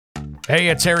Hey,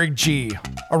 it's Eric G.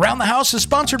 Around the House is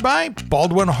sponsored by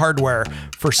Baldwin Hardware.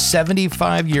 For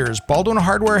 75 years, Baldwin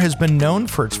Hardware has been known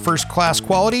for its first-class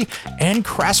quality and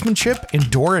craftsmanship in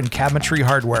door and cabinetry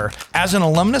hardware. As an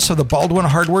alumnus of the Baldwin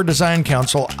Hardware Design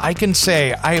Council, I can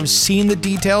say I have seen the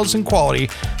details and quality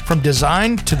from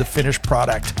design to the finished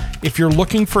product. If you're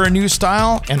looking for a new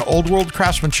style and old-world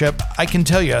craftsmanship, I can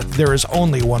tell you there is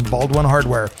only one Baldwin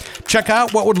Hardware. Check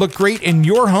out what would look great in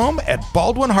your home at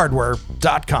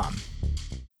baldwinhardware.com.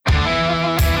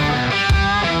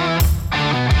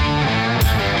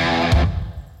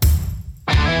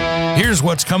 Here's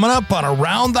what's coming up on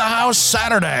Around the House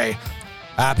Saturday.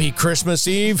 Happy Christmas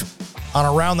Eve.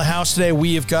 On Around the House today,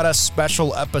 we have got a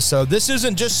special episode. This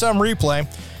isn't just some replay.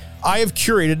 I have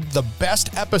curated the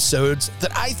best episodes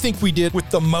that I think we did with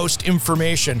the most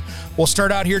information. We'll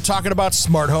start out here talking about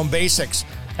smart home basics.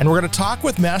 And we're going to talk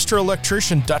with master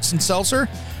electrician Dutson Seltzer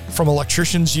from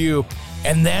Electricians U.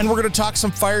 And then we're going to talk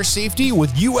some fire safety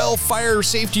with UL Fire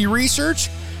Safety Research.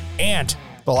 And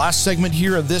the last segment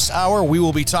here of this hour, we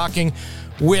will be talking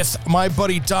with my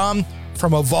buddy Dom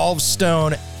from Evolve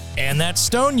Stone. And that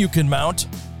stone you can mount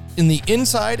in the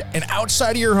inside and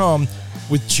outside of your home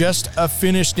with just a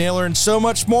finished nailer and so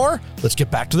much more. Let's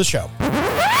get back to the show.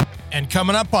 And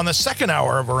coming up on the second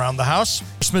hour of Around the House,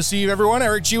 Christmas Eve, everyone.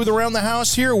 Eric G with Around the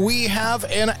House here. We have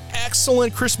an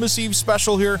excellent Christmas Eve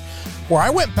special here where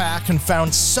I went back and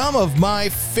found some of my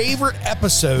favorite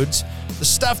episodes, the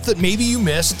stuff that maybe you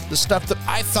missed, the stuff that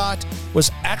I thought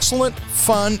was excellent,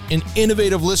 fun, and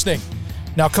innovative listening.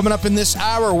 Now, coming up in this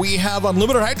hour, we have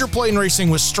Unlimited Hydroplane Racing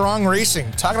with Strong Racing,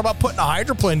 talking about putting a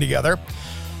hydroplane together,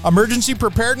 emergency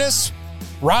preparedness,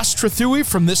 Ross Trethewey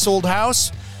from This Old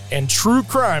House, and True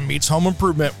Crime Meets Home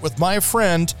Improvement with my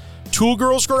friend, Tool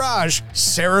Girls Garage,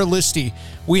 Sarah Listy.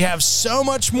 We have so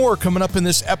much more coming up in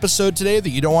this episode today that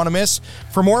you don't want to miss.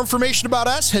 For more information about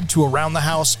us, head to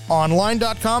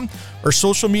aroundthehouseonline.com or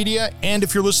social media. And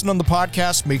if you're listening on the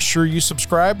podcast, make sure you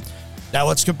subscribe. Now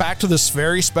let's get back to this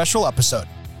very special episode.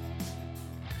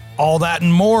 All that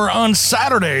and more on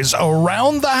Saturday's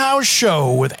Around the House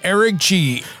show with Eric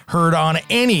G, heard on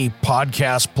any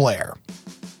podcast player.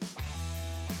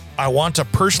 I want to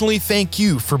personally thank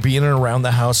you for being an Around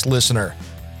the House listener.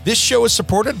 This show is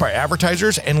supported by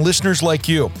advertisers and listeners like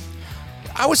you.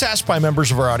 I was asked by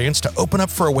members of our audience to open up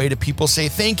for a way to people say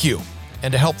thank you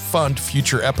and to help fund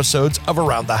future episodes of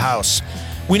Around the House.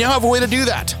 We now have a way to do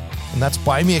that, and that's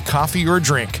buy me a coffee or a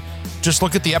drink. Just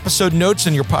look at the episode notes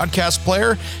in your podcast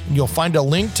player, and you'll find a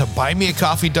link to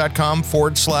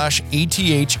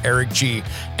buymeacoffee.com/ATH Eric G.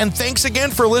 And thanks again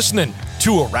for listening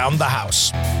to Around the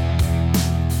House.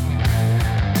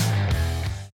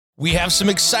 We have some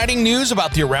exciting news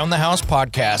about the Around the House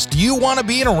podcast. Do you want to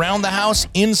be an Around the House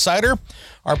insider?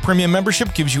 Our premium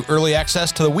membership gives you early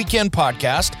access to the weekend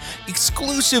podcast,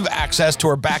 exclusive access to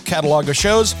our back catalog of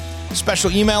shows, special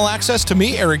email access to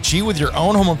me, Eric G, with your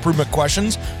own home improvement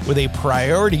questions with a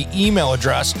priority email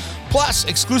address, plus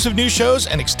exclusive new shows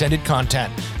and extended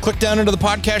content. Click down into the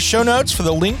podcast show notes for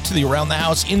the link to the Around the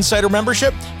House Insider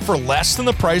membership for less than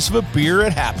the price of a beer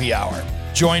at happy hour.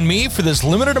 Join me for this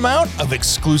limited amount of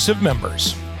exclusive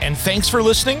members. And thanks for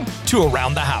listening to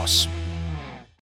Around the House.